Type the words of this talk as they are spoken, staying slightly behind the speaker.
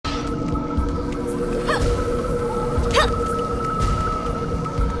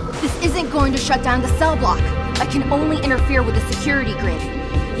going to shut down the cell block. I can only interfere with the security grid.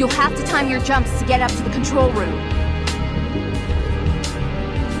 You'll have to time your jumps to get up to the control room.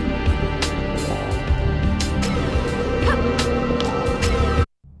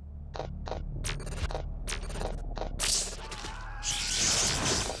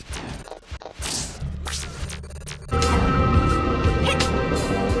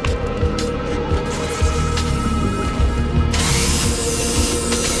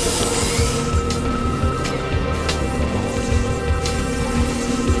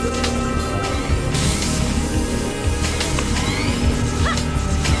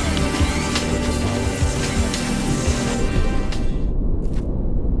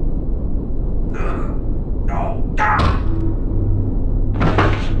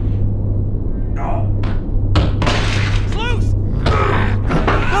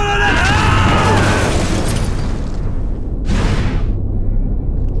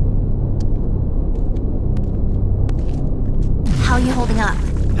 How are you holding up?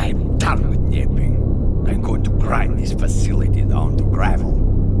 I'm done with nipping. I'm going to grind this facility down to gravel.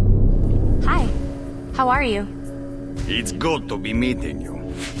 Hi. How are you? It's good to be meeting you.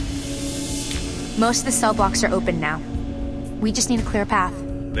 Most of the cell blocks are open now. We just need a clear path.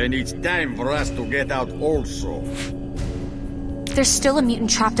 Then it's time for us to get out also. There's still a mutant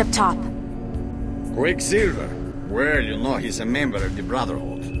trapped up top. Quicksilver. Well, you know he's a member of the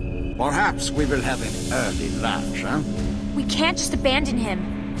Brotherhood. Perhaps we will have an early lunch, huh? We can't just abandon him.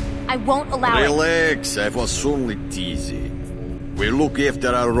 I won't allow it. Relax, I was only teasing. We look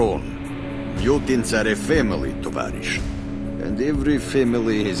after our own. Mutants are a family, Tovarish. And every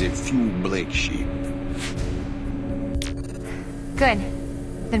family has a few black sheep. Good.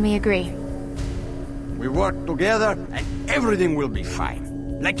 Then we agree. We work together and everything will be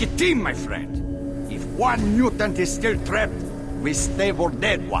fine. Like a team, my friend. If one mutant is still trapped, we stay for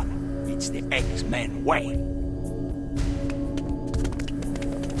that one. It's the X-Men way.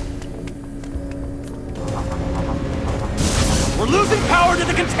 We're losing power to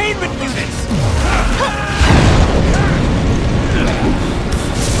the containment units!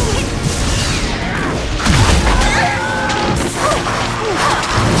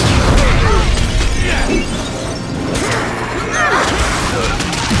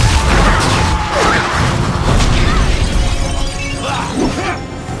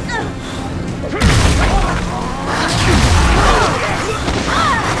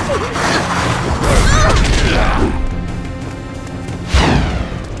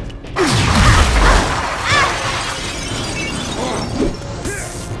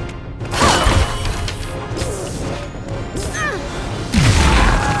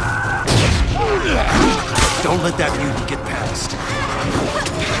 Don't let that mutant get past.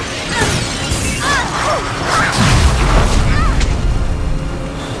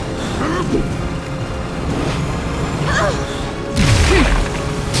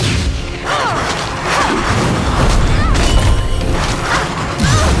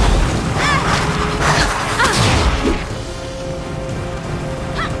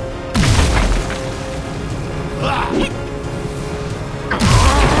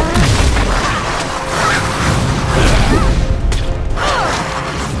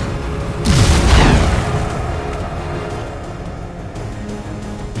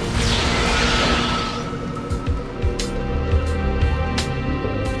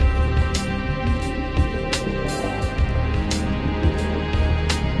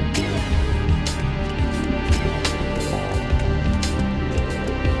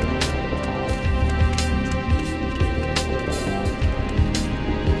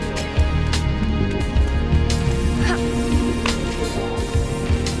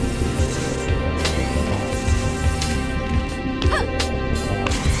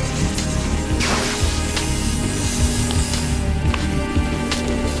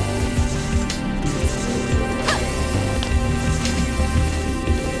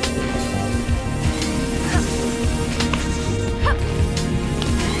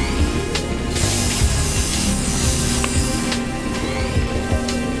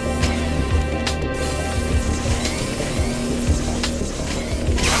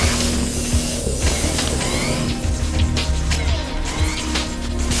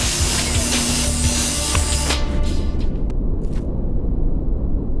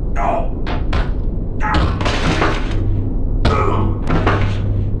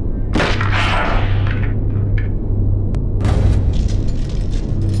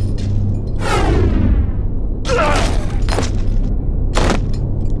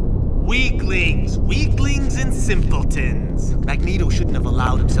 Weaklings and simpletons. Magneto shouldn't have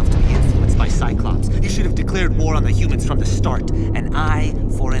allowed himself to be influenced by Cyclops. He should have declared war on the humans from the start. An eye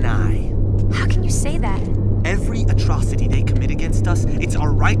for an eye. How can you say that? Every atrocity they commit against us, it's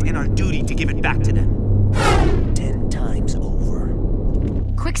our right and our duty to give it back to them. 10 times over.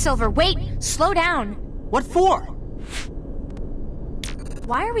 Quicksilver, wait! Slow down! What for?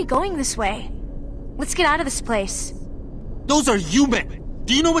 Why are we going this way? Let's get out of this place. Those are human!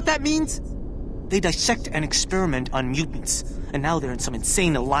 Do you know what that means? They dissect and experiment on mutants, and now they're in some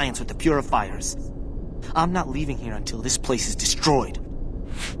insane alliance with the Purifiers. I'm not leaving here until this place is destroyed.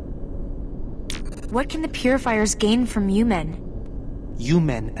 What can the Purifiers gain from you-men?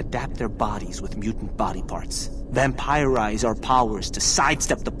 You-men adapt their bodies with mutant body parts, vampirize our powers to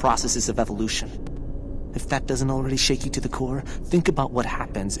sidestep the processes of evolution. If that doesn't already shake you to the core, think about what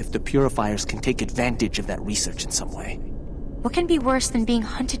happens if the Purifiers can take advantage of that research in some way. What can be worse than being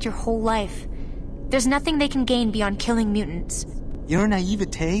hunted your whole life? There's nothing they can gain beyond killing mutants. Your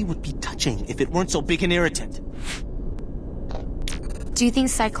naivete would be touching if it weren't so big and irritant. Do you think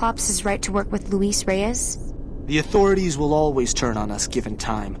Cyclops is right to work with Luis Reyes? The authorities will always turn on us given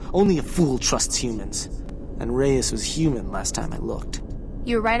time. Only a fool trusts humans. And Reyes was human last time I looked.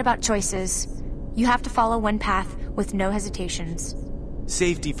 You're right about choices. You have to follow one path with no hesitations.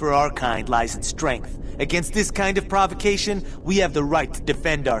 Safety for our kind lies in strength. Against this kind of provocation, we have the right to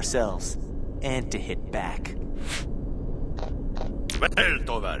defend ourselves. And to hit back. Well,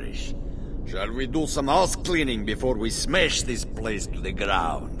 Tovarish, shall we do some house cleaning before we smash this place to the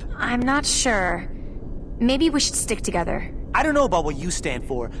ground? I'm not sure. Maybe we should stick together. I don't know about what you stand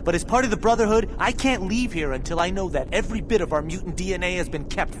for, but as part of the Brotherhood, I can't leave here until I know that every bit of our mutant DNA has been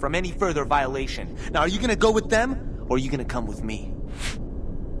kept from any further violation. Now, are you gonna go with them, or are you gonna come with me?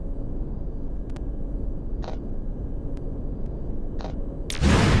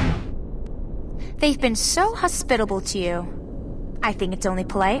 They've been so hospitable to you. I think it's only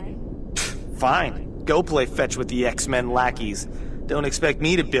polite. Fine. Go play fetch with the X-Men lackeys. Don't expect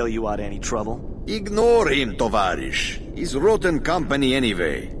me to bail you out of any trouble. Ignore him, Tovarish. He's rotten company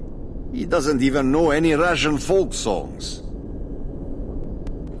anyway. He doesn't even know any Russian folk songs.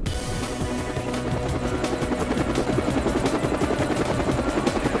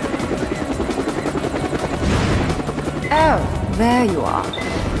 Oh, there you are.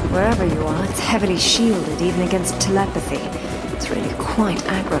 Wherever you are, it's heavily shielded even against telepathy. It's really quite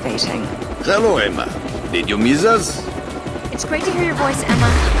aggravating. Hello, Emma. Did you miss us? It's great to hear your voice,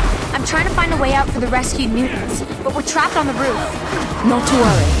 Emma. I'm trying to find a way out for the rescued mutants, but we're trapped on the roof. Not to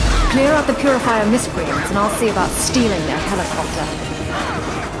worry. Clear out the Purifier miscreants and I'll see about stealing their helicopter.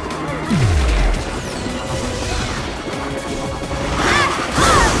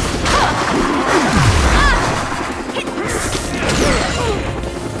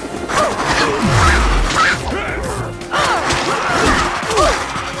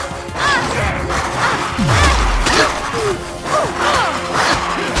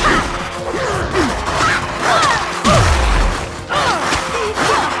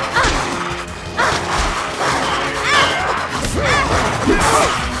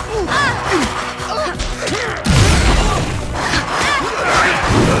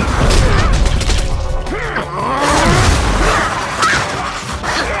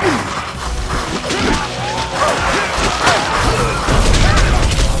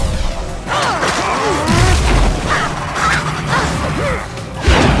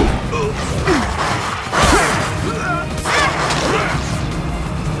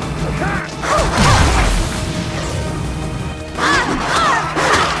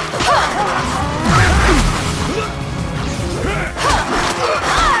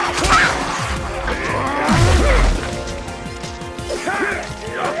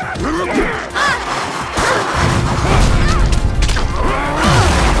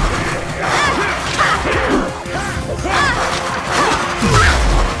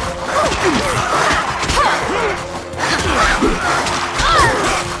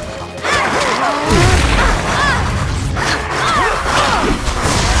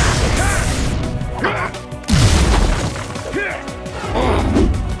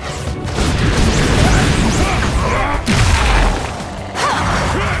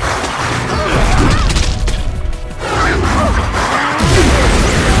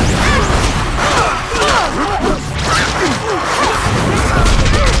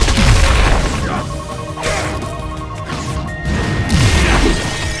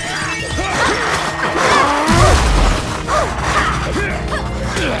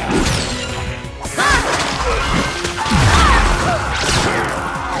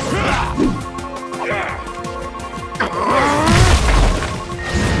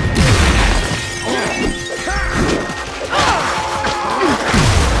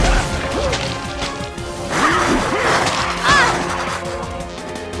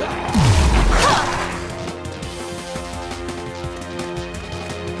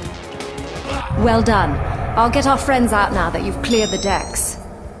 Well done. I'll get our friends out now that you've cleared the decks.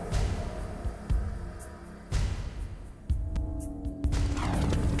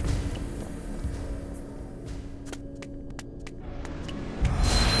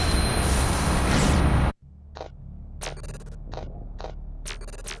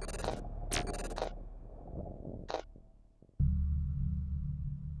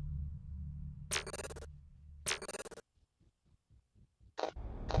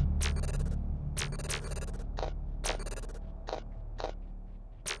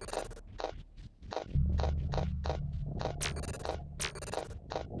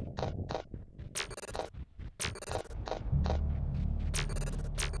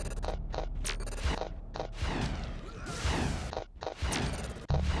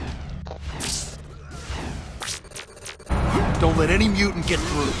 Don't let any mutant get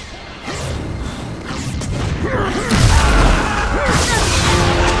through.